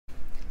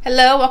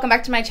Hello, welcome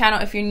back to my channel.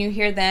 If you're new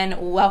here,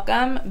 then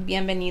welcome,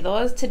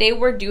 bienvenidos. Today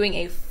we're doing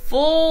a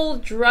full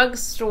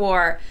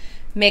drugstore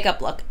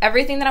makeup look.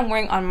 Everything that I'm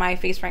wearing on my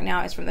face right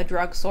now is from the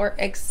drugstore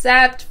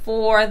except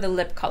for the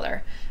lip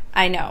color.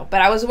 I know,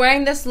 but I was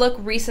wearing this look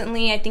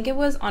recently. I think it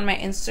was on my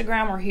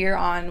Instagram or here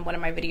on one of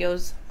my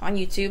videos on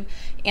YouTube,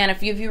 and a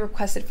few of you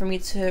requested for me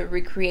to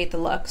recreate the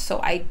look, so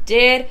I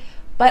did,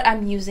 but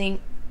I'm using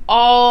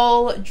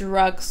all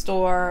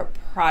drugstore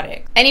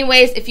product.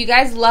 Anyways, if you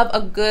guys love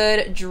a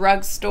good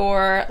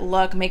drugstore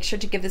look, make sure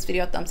to give this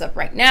video a thumbs up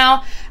right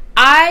now.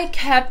 I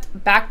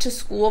kept back to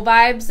school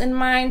vibes in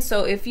mind,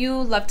 so if you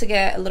love to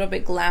get a little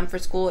bit glam for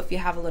school, if you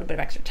have a little bit of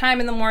extra time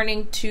in the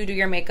morning to do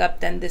your makeup,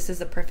 then this is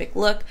the perfect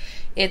look.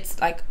 It's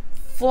like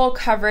full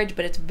coverage,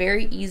 but it's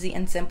very easy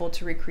and simple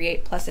to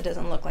recreate, plus it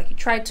doesn't look like you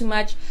tried too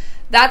much.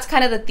 That's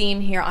kind of the theme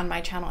here on my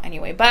channel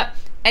anyway. But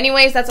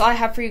anyways, that's all I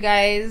have for you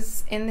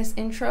guys in this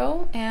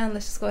intro, and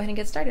let's just go ahead and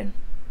get started.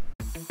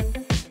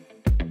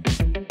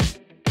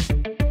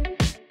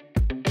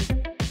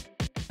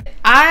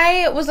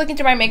 I was looking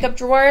through my makeup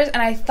drawers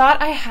and I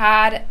thought I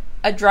had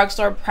a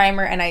drugstore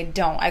primer, and I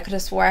don't. I could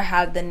have swore I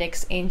had the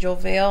NYX Angel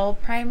Veil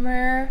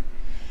primer.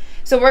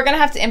 So we're gonna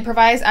have to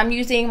improvise. I'm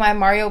using my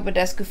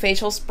Badescu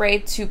facial spray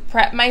to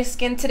prep my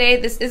skin today.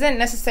 This isn't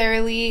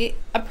necessarily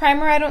a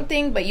primer, I don't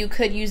think, but you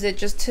could use it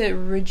just to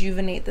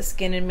rejuvenate the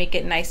skin and make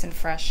it nice and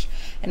fresh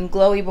and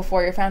glowy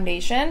before your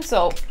foundation.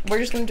 So we're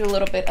just gonna do a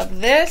little bit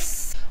of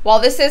this. While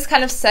this is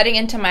kind of setting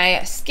into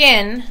my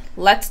skin,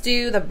 let's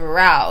do the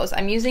brows.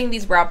 I'm using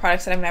these brow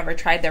products that I've never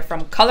tried. They're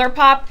from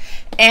Colourpop,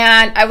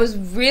 and I was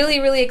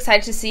really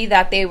excited to see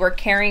that they were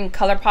carrying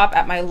Colourpop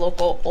at my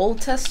local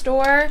Ulta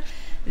store.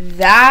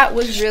 That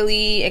was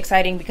really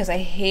exciting because I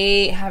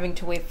hate having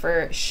to wait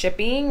for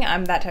shipping.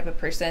 I'm that type of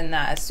person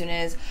that as soon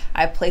as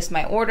I place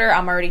my order,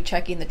 I'm already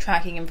checking the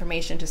tracking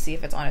information to see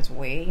if it's on its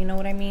way, you know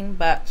what I mean?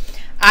 But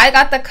I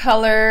got the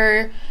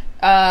color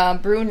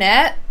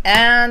brunette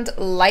and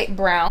light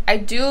brown. I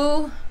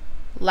do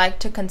like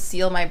to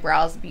conceal my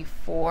brows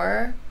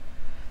before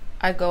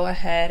I go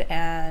ahead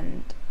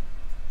and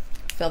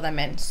fill them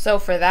in. So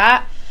for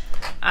that,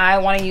 I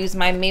want to use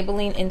my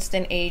Maybelline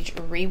Instant Age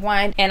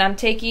Rewind, and I'm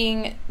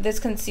taking this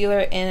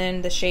concealer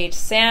in the shade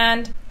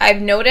Sand.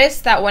 I've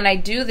noticed that when I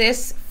do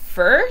this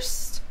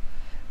first,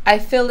 I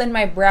fill in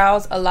my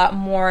brows a lot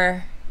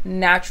more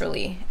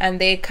naturally,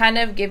 and they kind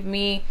of give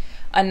me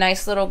a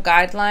nice little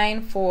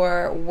guideline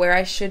for where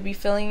I should be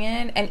filling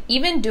in. And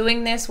even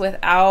doing this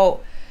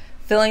without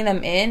filling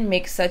them in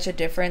makes such a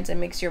difference. It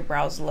makes your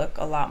brows look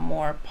a lot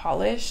more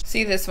polished.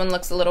 See, this one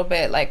looks a little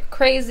bit like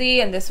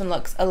crazy, and this one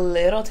looks a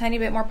little tiny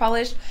bit more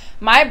polished.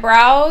 My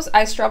brows,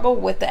 I struggle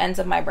with the ends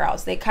of my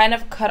brows. They kind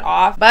of cut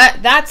off, but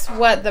that's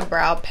what the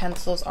brow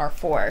pencils are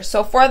for.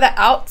 So for the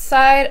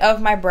outside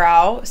of my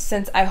brow,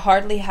 since I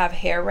hardly have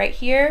hair right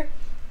here,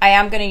 I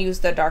am going to use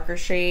the darker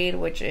shade,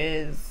 which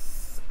is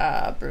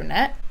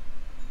brunette.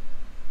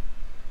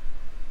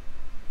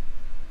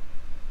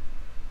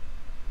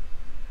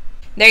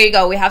 There you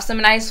go. We have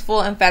some nice full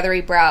and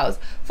feathery brows.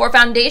 For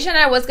foundation,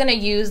 I was going to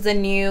use the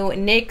new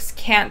NYX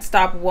Can't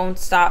Stop Won't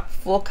Stop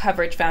full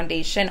coverage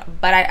foundation,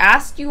 but I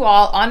asked you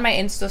all on my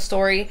Insta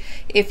story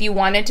if you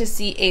wanted to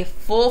see a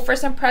full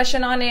first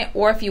impression on it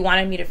or if you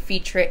wanted me to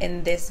feature it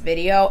in this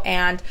video,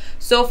 and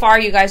so far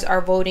you guys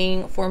are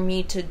voting for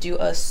me to do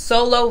a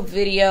solo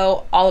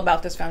video all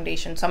about this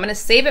foundation, so I'm going to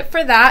save it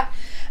for that.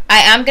 I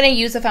am going to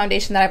use a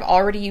foundation that I've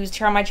already used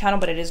here on my channel,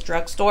 but it is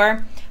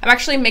drugstore. I'm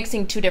actually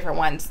mixing two different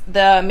ones.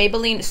 The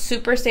Maybelline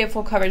Superstay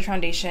Full Coverage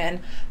Foundation,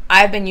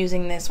 I've been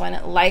using this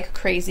one like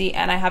crazy,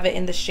 and I have it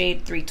in the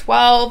shade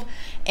 312.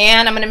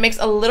 And I'm going to mix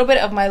a little bit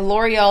of my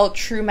L'Oreal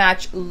True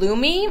Match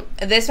Lumi.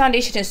 This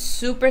foundation is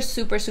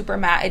super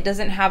matte. It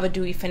doesn't have a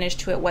dewy finish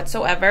to it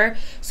whatsoever.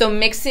 So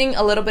mixing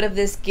a little bit of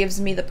this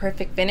gives me the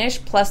perfect finish.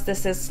 Plus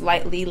this is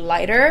slightly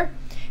lighter,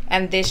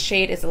 and this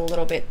shade is a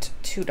little bit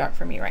too dark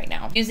for me right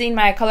now. Using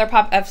my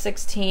Colourpop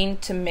F16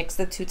 to mix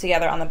the two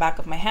together on the back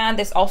of my hand.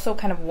 This also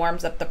kind of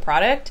warms up the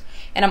product,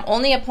 and I'm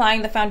only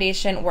applying the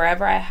foundation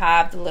wherever I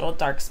have the little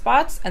dark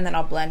spots, and then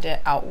I'll blend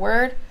it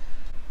outward.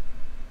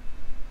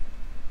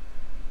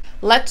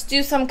 Let's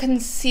do some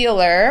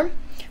concealer.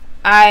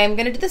 I'm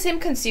gonna do the same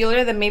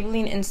concealer, the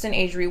Maybelline Instant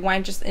Age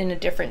Rewind, just in a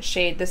different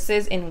shade. This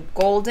is in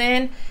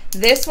Golden.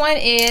 This one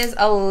is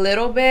a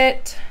little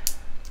bit,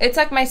 it's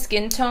like my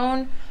skin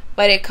tone,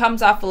 but it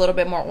comes off a little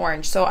bit more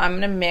orange. So I'm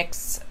gonna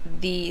mix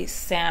the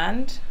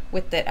sand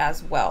with it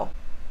as well.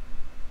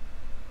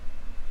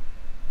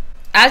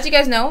 As you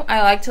guys know,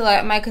 I like to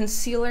let my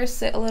concealer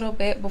sit a little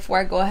bit before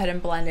I go ahead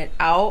and blend it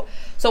out.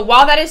 So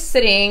while that is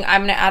sitting,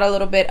 I'm going to add a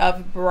little bit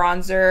of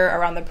bronzer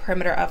around the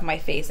perimeter of my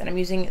face. And I'm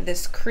using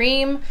this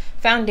cream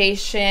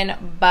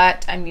foundation,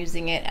 but I'm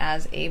using it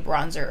as a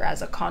bronzer,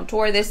 as a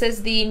contour. This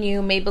is the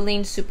new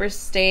Maybelline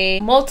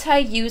Superstay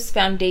Multi-Use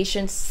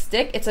Foundation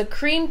Stick. It's a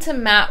cream to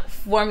matte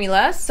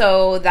formula,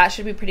 so that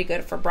should be pretty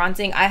good for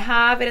bronzing. I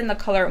have it in the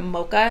color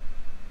Mocha.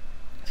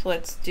 So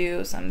let's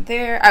do some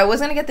there. I was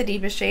going to get the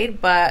deepest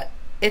shade, but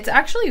it's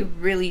actually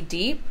really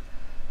deep,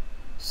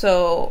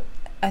 so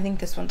I think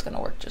this one's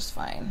gonna work just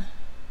fine.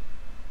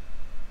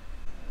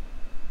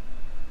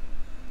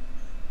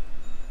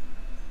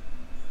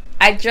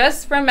 I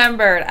just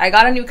remembered I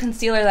got a new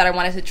concealer that I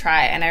wanted to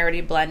try, and I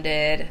already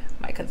blended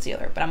my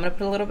concealer, but I'm gonna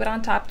put a little bit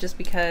on top just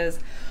because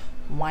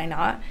why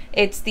not?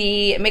 It's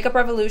the Makeup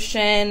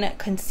Revolution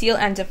Conceal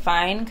and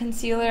Define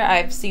Concealer.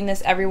 I've seen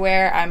this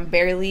everywhere. I'm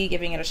barely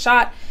giving it a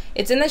shot.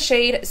 It's in the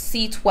shade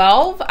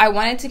C12. I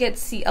wanted to get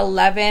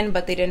C11,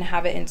 but they didn't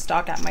have it in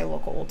stock at my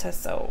local Ulta,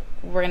 so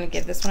we're gonna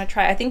give this one a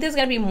try. I think this is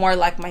gonna be more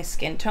like my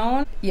skin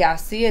tone. Yeah,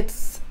 see,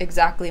 it's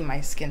exactly my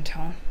skin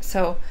tone.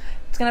 So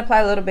it's gonna apply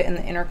a little bit in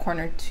the inner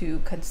corner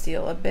to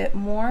conceal a bit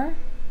more.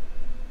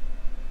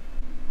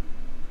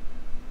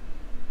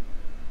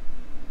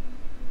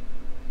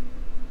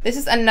 This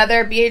is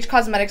another BH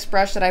Cosmetics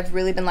brush that I've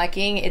really been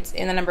liking. It's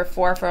in the number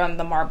 4 from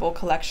the Marble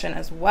collection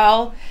as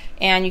well.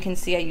 And you can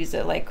see I use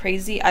it like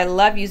crazy. I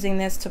love using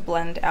this to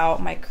blend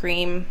out my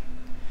cream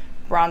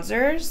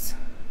bronzers.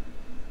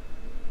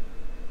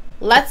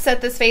 Let's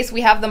set this face.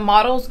 We have the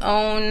Model's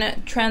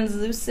Own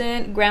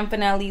Translucent Grand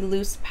Finale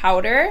Loose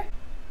Powder.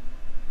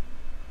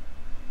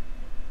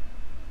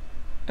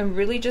 I'm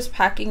really just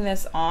packing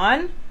this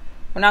on.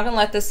 We're not gonna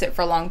let this sit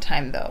for a long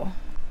time though.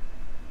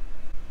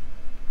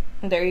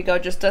 There you go,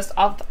 just dust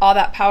off all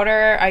that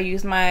powder. I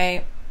use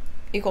my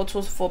Equal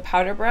Tools full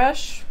powder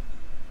brush.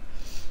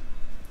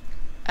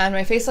 And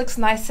my face looks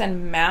nice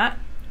and matte.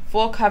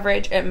 Full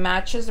coverage, it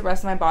matches the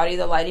rest of my body.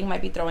 The lighting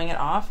might be throwing it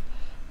off,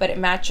 but it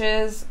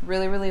matches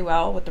really, really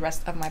well with the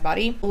rest of my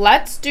body.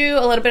 Let's do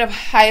a little bit of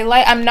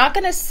highlight. I'm not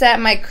gonna set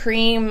my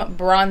cream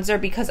bronzer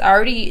because I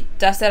already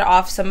dusted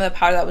off some of the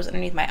powder that was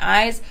underneath my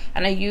eyes,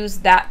 and I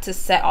used that to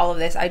set all of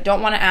this. I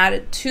don't wanna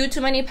add too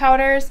many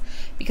powders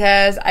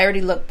because I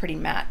already look pretty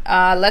matte.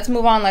 Let's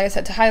move on, like I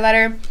said, to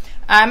highlighter.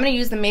 I'm gonna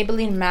use the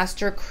Maybelline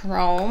Master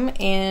Chrome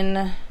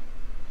in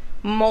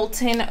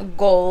Molten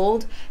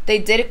Gold. They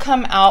did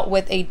come out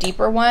with a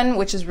deeper one,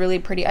 which is really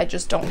pretty. I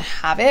just don't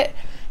have it.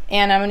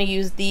 And I'm going to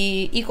use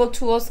the Equal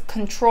Tools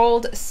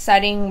Controlled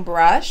Setting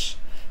Brush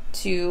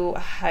to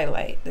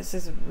highlight. This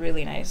is a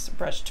really nice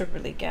brush to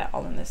really get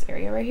all in this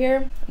area right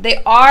here.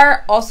 They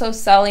are also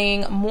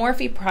selling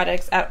Morphe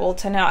products at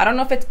Ulta now. I don't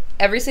know if it's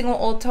every single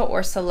Ulta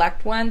or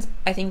select ones.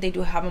 I think they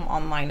do have them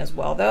online as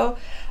well though.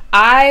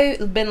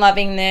 I've been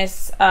loving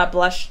this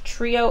blush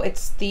trio.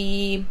 It's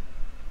the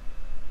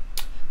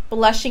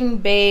Blushing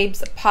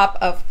Babes Pop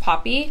of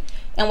Poppy.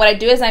 And what I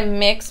do is I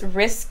mix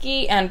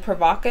risky and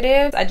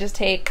provocative. I just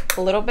take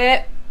a little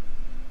bit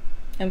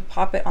and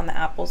pop it on the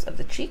apples of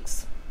the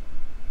cheeks.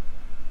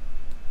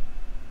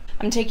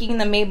 I'm taking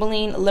the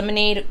Maybelline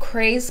Lemonade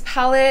Craze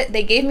palette.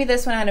 They gave me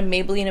this one at a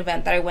Maybelline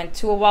event that I went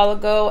to a while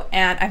ago,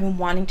 and I've been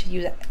wanting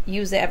to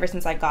use it ever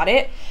since I got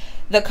it.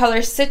 The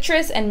colors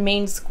Citrus and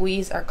Main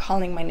Squeeze are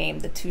calling my name,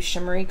 the two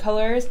shimmery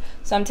colors.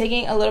 So I'm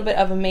taking a little bit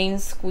of a Main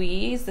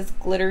Squeeze, this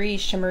glittery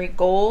shimmery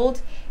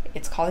gold.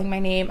 It's calling my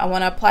name. I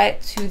want to apply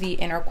it to the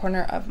inner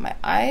corner of my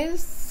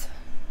eyes.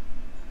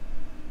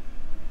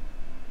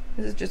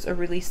 This is just a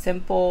really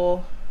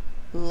simple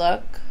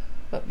look,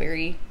 but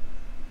very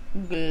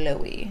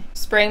glowy.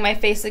 Spraying my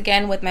face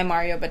again with my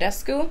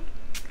Badescu.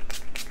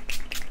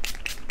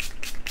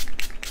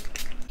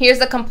 Here's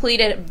the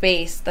completed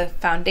base, the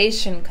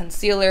foundation,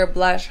 concealer,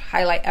 blush,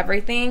 highlight,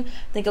 everything.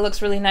 I think it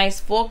looks really nice,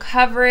 full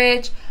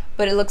coverage,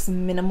 but it looks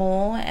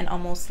minimal and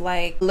almost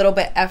like a little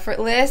bit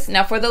effortless.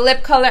 Now for the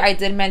lip color, I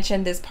did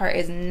mention this part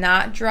is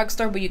not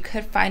drugstore, but you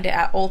could find it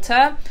at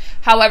Ulta.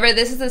 However,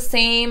 this is the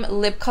same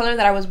lip color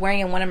that I was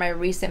wearing in one of my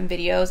recent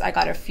videos. I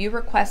got a few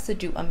requests to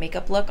do a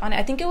makeup look on it.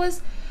 I think it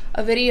was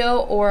a video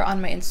or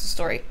on my Insta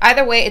story.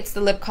 Either way, it's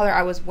the lip color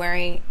I was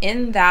wearing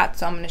in that,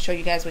 so I'm going to show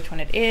you guys which one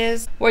it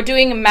is. We're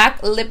doing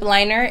MAC lip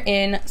liner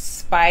in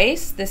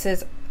Spice. This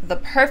is the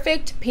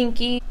perfect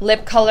pinky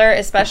lip color,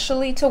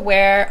 especially to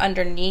wear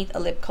underneath a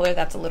lip color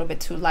that's a little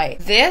bit too light.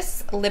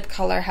 This lip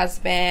color has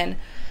been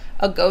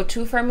a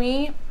go-to for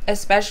me,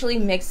 especially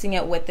mixing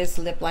it with this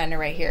lip liner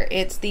right here.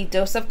 It's the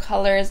Dose of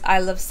Colors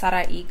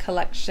iluvsarahii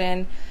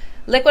collection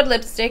liquid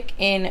lipstick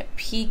in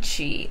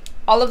Peachii.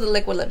 All of the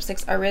liquid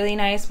lipsticks are really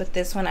nice, but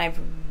this one I've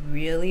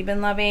really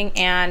been loving,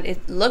 and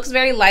it looks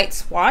very light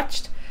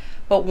swatched,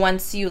 but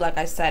once you, like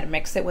I said,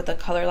 mix it with a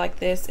color like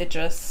this, it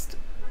just,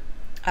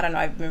 I don't know,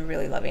 I've been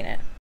really loving it.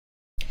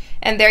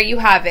 And there you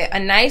have it, a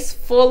nice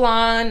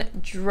full-on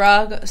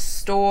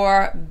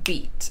drugstore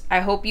beat. I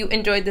hope you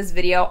enjoyed this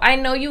video. I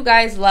know you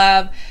guys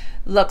love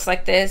looks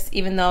like this,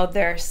 even though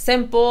they're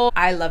simple.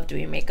 I love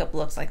doing makeup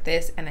looks like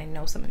this, and I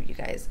know some of you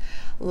guys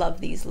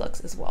love these looks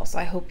as well. So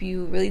I hope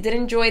you really did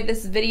enjoy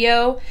this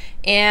video,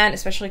 and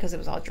especially because it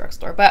was all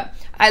drugstore. But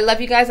I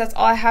love you guys. That's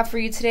all I have for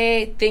you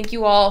today. Thank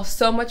you all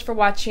so much for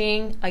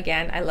watching.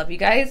 Again, I love you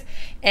guys,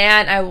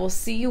 and I will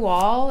see you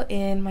all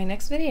in my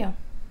next video.